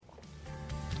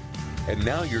And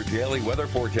now your daily weather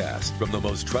forecast from the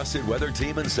most trusted weather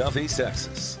team in Southeast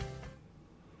Texas.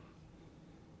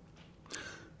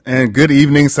 And good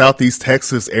evening, Southeast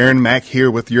Texas. Aaron Mack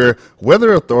here with your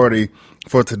Weather Authority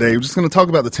for today. We're just going to talk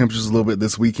about the temperatures a little bit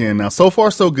this weekend. Now, so far,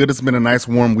 so good. It's been a nice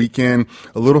warm weekend.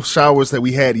 A little showers that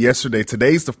we had yesterday.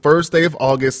 Today's the first day of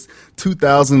August,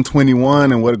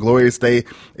 2021, and what a glorious day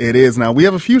it is. Now, we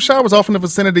have a few showers off in the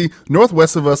vicinity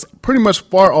northwest of us, pretty much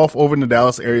far off over in the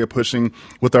Dallas area, pushing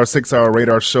with our 6-hour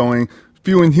radar showing.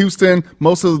 Few in Houston.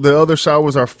 Most of the other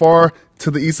showers are far to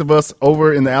the east of us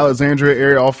over in the Alexandria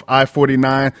area off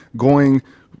I-49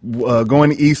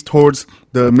 going east towards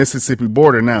the Mississippi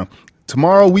border. Now,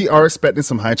 tomorrow we are expecting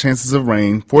some high chances of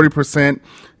rain, 40%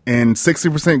 and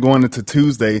 60% going into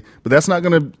Tuesday, but that's not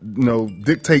going to,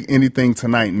 dictate anything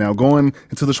tonight. Now, going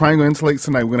into the Triangle Interlakes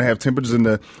tonight, we're going to have temperatures in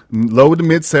the low to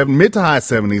mid to high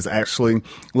 70s, actually.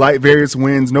 Light various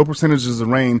winds, no percentages of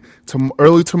rain.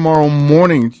 Early tomorrow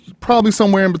morning, probably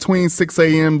somewhere in between 6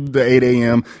 a.m. to 8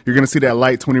 a.m., you're going to see that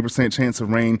light 20% chance of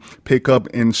rain pick up,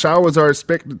 and showers are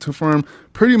expected to form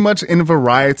pretty much in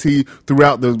variety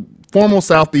throughout the formal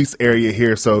southeast area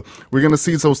here. So we're going to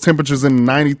see those temperatures in the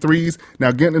 93s.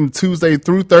 Now, getting into Tuesday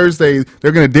through Thursday,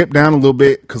 they're going to dip down a little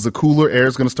bit because the cooler air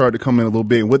is going to start to come in a little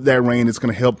bit. With that rain, it's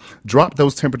going to help drop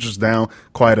those temperatures down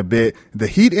quite a bit. The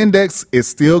heat index is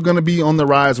still going to be on the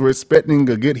rise. We're expecting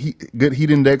a good heat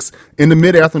index in the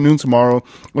mid-afternoon tomorrow,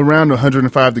 around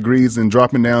 105 degrees, and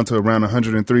dropping down to around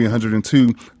 103,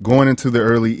 102 going into the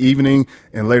early evening.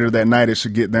 And later that night, it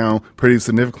should get down pretty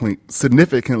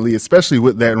significantly, especially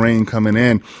with that rain coming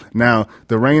in. Now,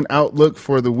 the rain outlook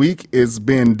for the week is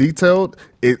being detailed.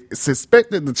 It's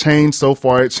expected to change. So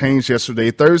far, it changed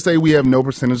yesterday. Thursday, we have no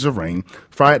percentage of rain.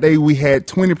 Friday, we had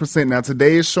 20%. Now,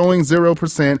 today is showing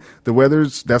 0%. The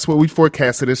weather's, that's what we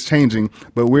forecasted, is changing.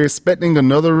 But we're expecting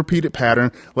another repeated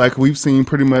pattern like we've seen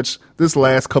pretty much this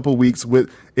last couple weeks,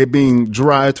 with it being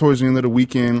dry towards the end of the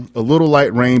weekend, a little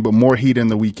light rain, but more heat in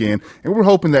the weekend. And we're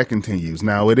hoping that continues.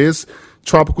 Now, it is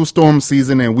tropical storm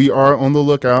season, and we are on the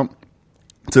lookout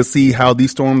to see how these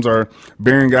storms are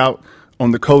bearing out on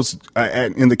the coast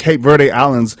in the Cape Verde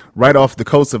Islands, right off the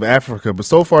coast of Africa. But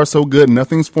so far, so good.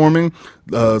 Nothing's forming.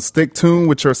 Stick tuned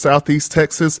with your Southeast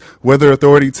Texas Weather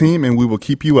Authority team, and we will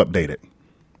keep you updated.